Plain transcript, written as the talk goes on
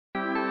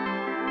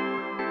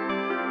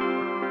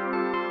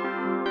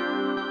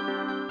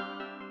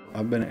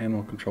I've been an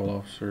animal control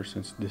officer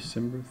since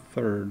December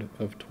 3rd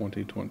of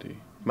 2020.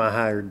 My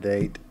hired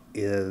date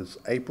is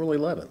April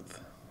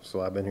 11th,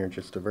 so I've been here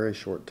just a very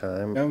short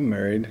time. I'm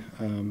married.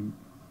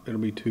 It'll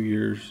be 2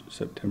 years,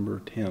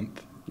 September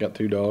 10th. Got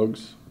 2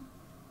 dogs.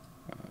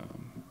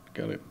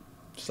 Got a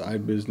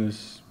side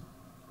business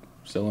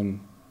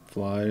selling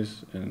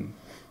flies and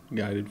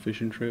guided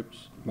fishing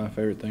trips. My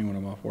favorite thing when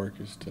I'm off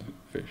work is to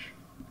fish.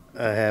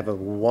 I have a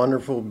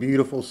wonderful,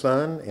 beautiful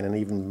son and an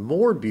even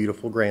more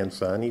beautiful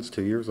grandson. He's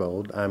 2 years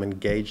old. I'm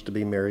engaged to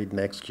be married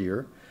next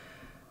year.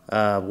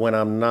 When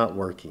I'm not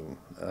working,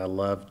 I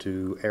love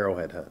to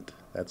arrowhead hunt.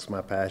 That's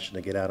my passion,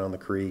 to get out on the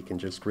creek and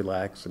just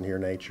relax and hear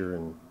nature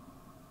and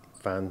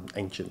find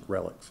ancient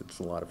relics. It's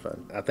a lot of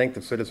fun. I think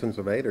the citizens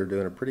of Ada are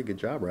doing a pretty good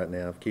job right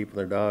now of keeping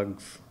their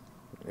dogs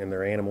and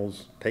their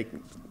animals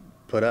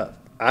put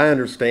up. I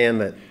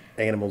understand that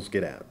animals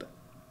get out,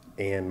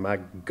 and my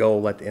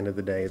goal at the end of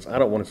the day is I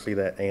don't want to see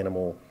that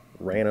animal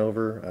ran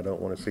over. I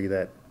don't want to see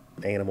that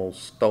animal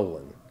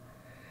stolen.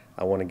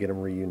 I want to get them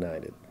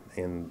reunited,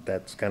 and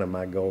that's kind of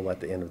my goal at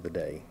the end of the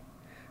day.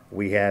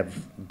 We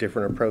have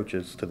different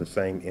approaches to the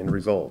same end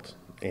result,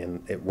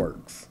 and it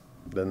works.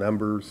 The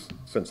numbers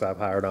since I've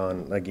hired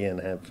on again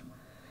have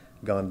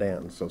gone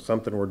down, so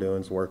something we're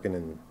doing is working,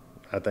 and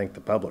I thank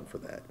the public for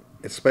that.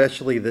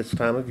 Especially this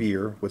time of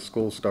year with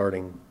school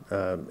starting,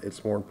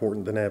 it's more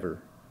important than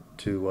ever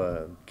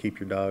to keep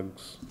your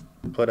dogs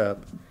put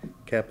up,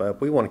 kept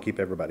up. We want to keep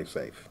everybody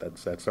safe.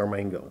 That's our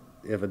main goal.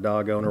 If a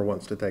dog owner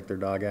wants to take their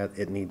dog out,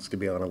 it needs to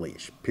be on a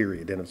leash,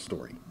 period, end of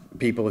story.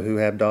 People who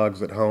have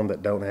dogs at home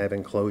that don't have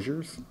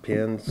enclosures,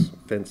 pens,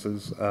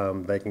 fences,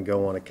 they can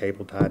go on a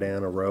cable tie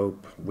down, a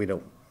rope. We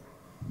don't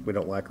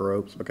like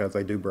ropes because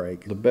they do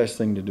break. The best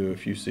thing to do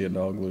if you see a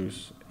dog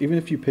loose, even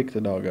if you pick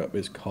the dog up,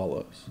 is call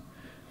us.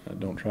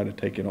 Don't try to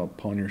take it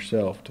upon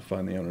yourself to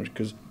find the owners,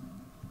 because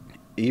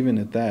even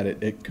at that,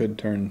 it could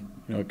turn,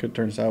 it could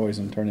turn sideways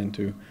and turn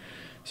into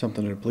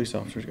something that a police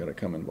officer's got to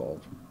come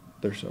involve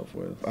themselves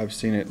with. I've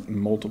seen it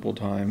multiple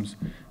times,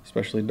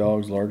 especially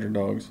dogs, larger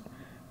dogs.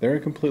 They're a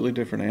completely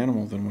different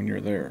animal than when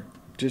you're there.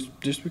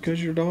 Just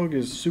because your dog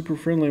is super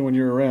friendly when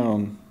you're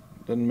around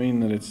doesn't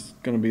mean that it's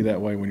going to be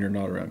that way when you're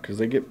not around, because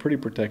they get pretty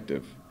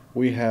protective.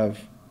 We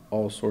have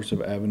all sorts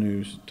of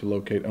avenues to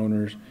locate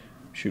owners.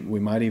 Shoot, we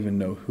might even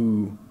know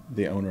who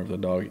the owner of the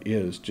dog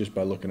is just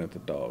by looking at the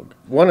dog.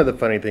 One of the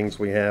funny things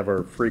we have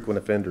are frequent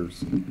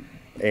offenders,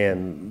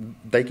 and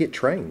they get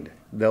trained.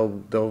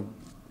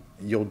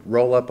 You'll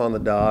roll up on the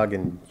dog,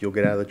 and you'll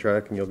get out of the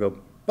truck, and you'll go,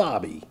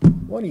 "Bobby,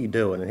 what are you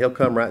doing?" And he'll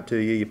come right to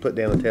you. You put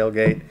down the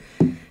tailgate,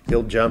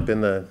 he'll jump in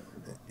the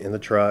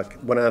truck.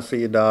 When I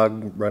see a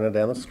dog running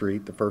down the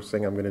street, the first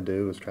thing I'm going to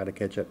do is try to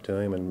catch up to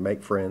him and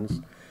make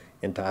friends,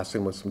 entice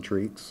him with some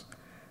treats.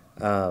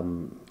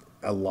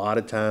 A lot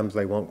of times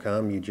they won't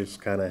come. You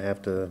just kind of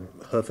have to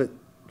hoof it.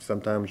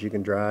 Sometimes you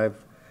can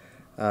drive,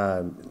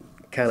 kind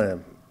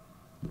of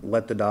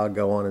let the dog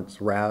go on its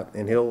route,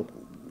 and he'll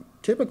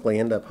typically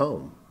end up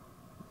home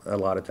a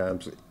lot of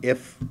times.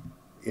 If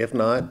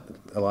not,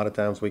 a lot of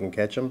times we can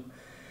catch them.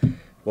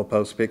 We'll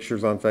post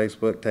pictures on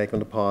Facebook, take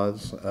them to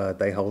pause.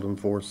 They hold them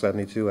for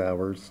 72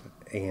 hours,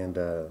 and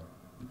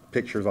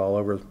pictures all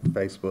over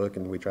Facebook,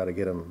 and we try to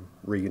get them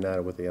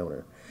reunited with the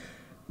owner.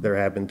 There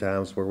have been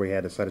times where we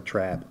had to set a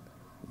trap,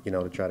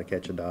 to try to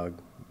catch a dog,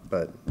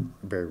 but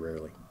very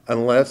rarely.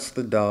 Unless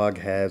the dog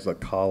has a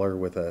collar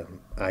with a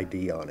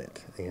ID on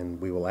it,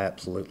 and we will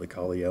absolutely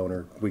call the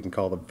owner. We can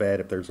call the vet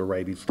if there's a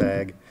rabies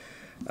tag.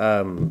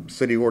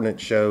 City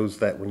ordinance shows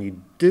that when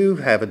you do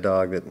have a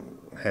dog that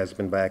has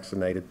been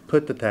vaccinated,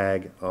 put the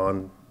tag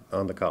on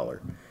the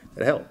collar.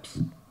 It helps.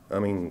 I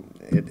mean,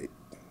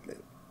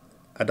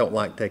 I don't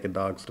like taking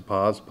dogs to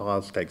Paws.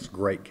 Paws takes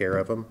great care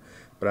of them,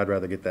 but I'd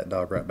rather get that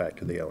dog right back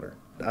to the owner.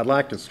 I'd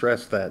like to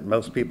stress that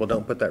most people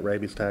don't put that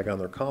rabies tag on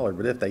their collar,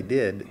 but if they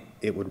did,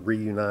 it would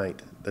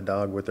reunite the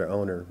dog with their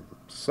owner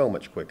so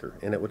much quicker,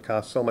 and it would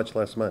cost so much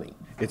less money.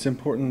 It's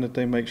important that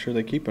they make sure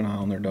they keep an eye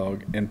on their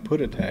dog and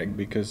put a tag,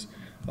 because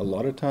a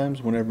lot of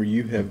times whenever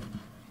you have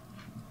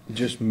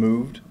just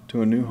moved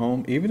to a new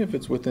home, even if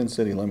it's within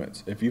city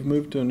limits, if you've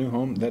moved to a new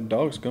home, that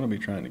dog's going to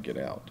be trying to get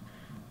out.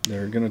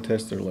 They're going to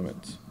test their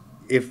limits.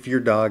 If your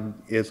dog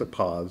is a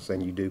Paws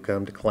and you do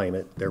come to claim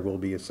it, there will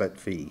be a set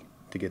fee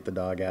to get the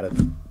dog out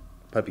of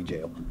puppy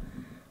jail.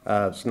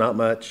 It's not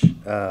much,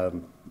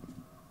 and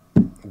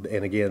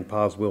again,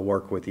 Paws will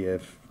work with you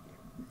if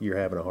you're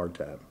having a hard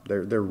time.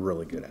 They're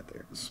really good out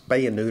there.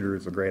 Spay and neuter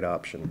is a great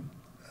option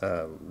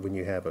when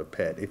you have a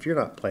pet. If you're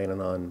not planning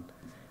on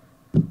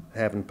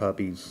having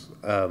puppies,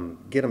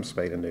 get them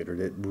spayed and neutered.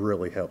 It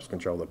really helps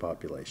control the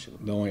population.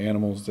 The only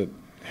animals that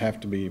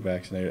have to be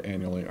vaccinated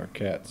annually are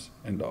cats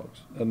and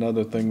dogs.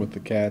 Another thing with the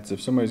cats,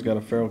 if somebody's got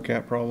a feral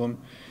cat problem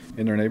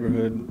in their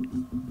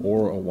neighborhood,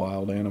 or a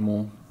wild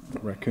animal,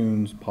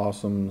 raccoons,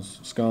 possums,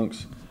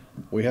 skunks,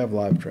 we have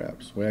live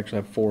traps. We actually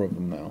have 4 of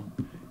them now,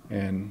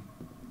 and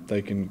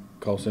they can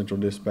call Central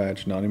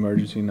Dispatch,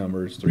 non-emergency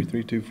numbers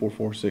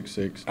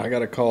 332-4466. I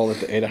got a call at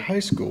the Ada High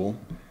School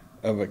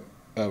of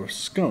a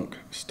skunk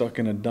stuck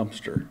in a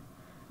dumpster.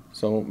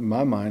 So in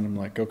my mind, I'm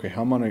like, okay,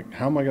 how am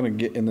I gonna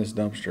get in this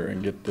dumpster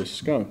and get this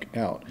skunk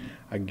out?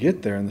 I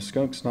get there and the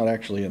skunk's not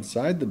actually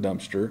inside the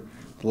dumpster.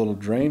 The little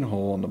drain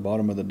hole on the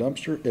bottom of the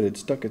dumpster, it had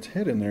stuck its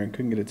head in there and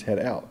couldn't get its head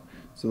out.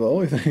 So the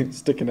only thing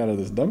sticking out of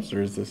this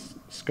dumpster is this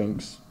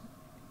skunk's,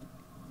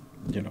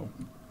 you know,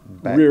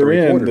 Back rear three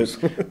end, quarters.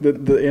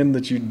 the end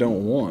that you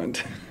don't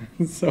want.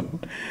 So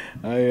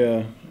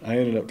I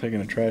ended up taking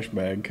a trash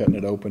bag, cutting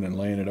it open and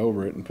laying it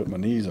over it and put my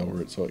knees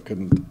over it so it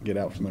couldn't get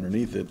out from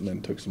underneath it, and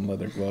then took some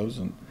leather gloves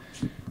and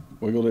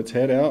wiggled its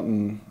head out,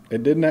 and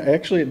it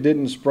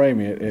didn't spray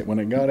me. When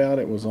it got out,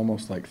 it was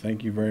almost like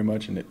thank you very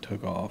much, and it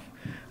took off.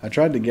 I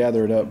tried to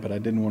gather it up, but I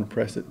didn't want to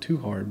press it too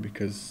hard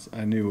because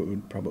I knew it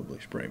would probably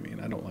spray me,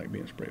 and I don't like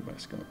being sprayed by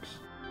skunks.